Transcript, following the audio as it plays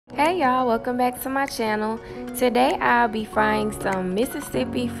Hey y'all, welcome back to my channel. Today I'll be frying some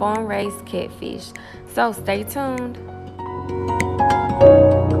Mississippi farm-raised catfish, so stay tuned.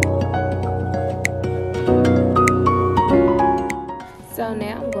 So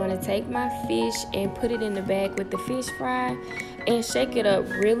now I'm going to take my fish and put it in the bag with the fish fry and shake it up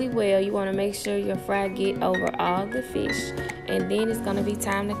really well. You want to make sure your fry get over all the fish, and then it's going to be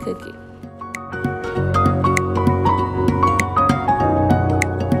time to cook it.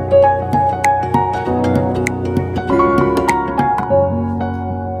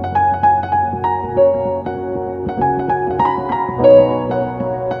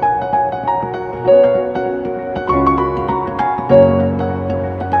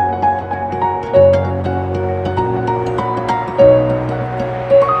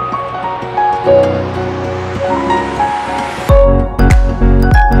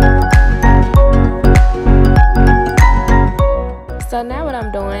 So now what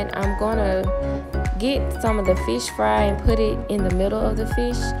I'm doing, I'm gonna get some of the fish fry and put it in the middle of the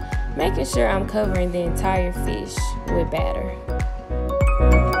fish, making sure I'm covering the entire fish with batter.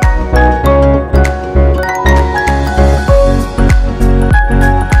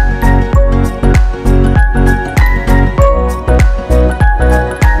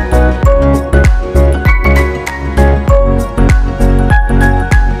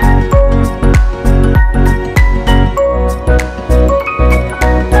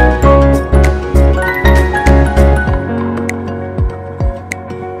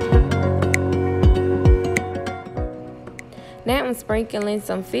 Now I'm sprinkling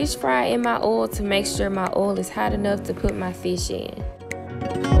some fish fry in my oil to make sure my oil is hot enough to put my fish in.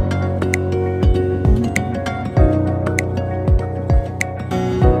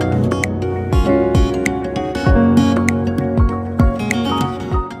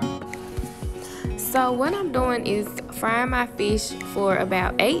 So what I'm doing is frying my fish for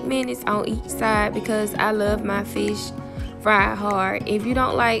about 8 minutes on each side because I love my fish fried hard. If you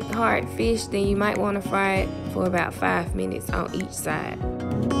don't like hard fish, then you might want to fry it for about 5 minutes on each side.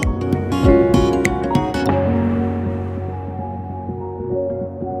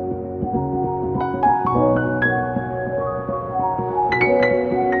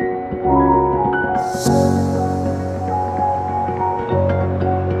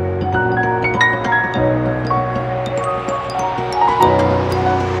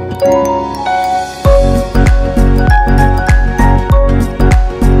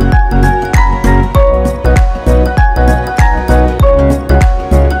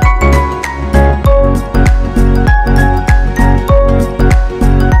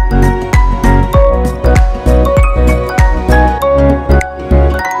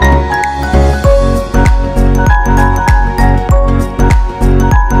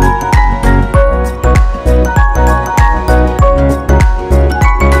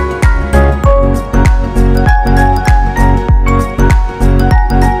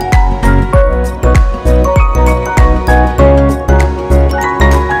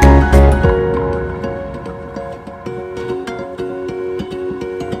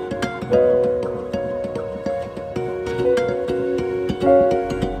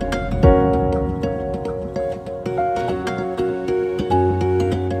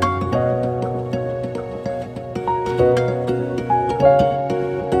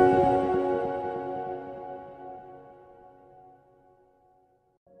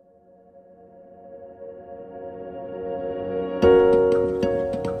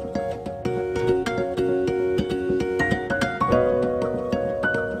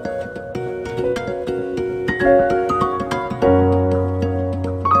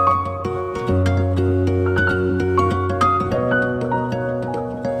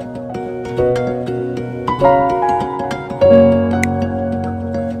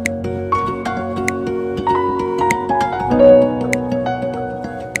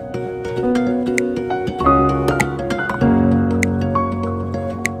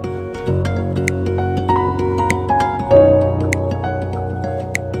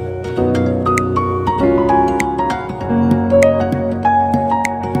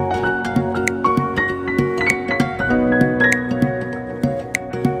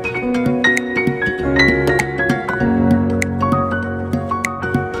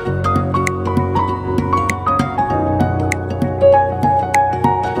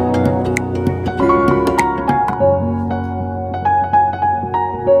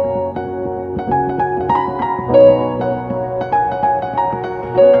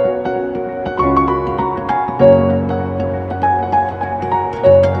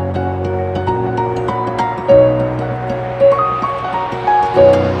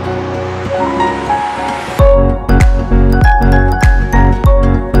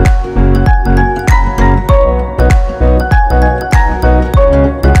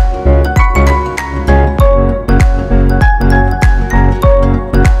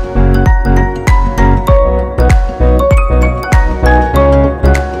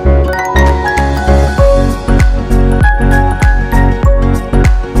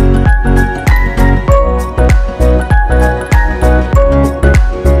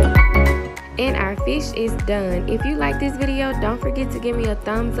 fish is done. If you like this video, don't forget to give me a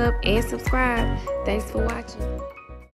thumbs up and subscribe. Thanks for watching.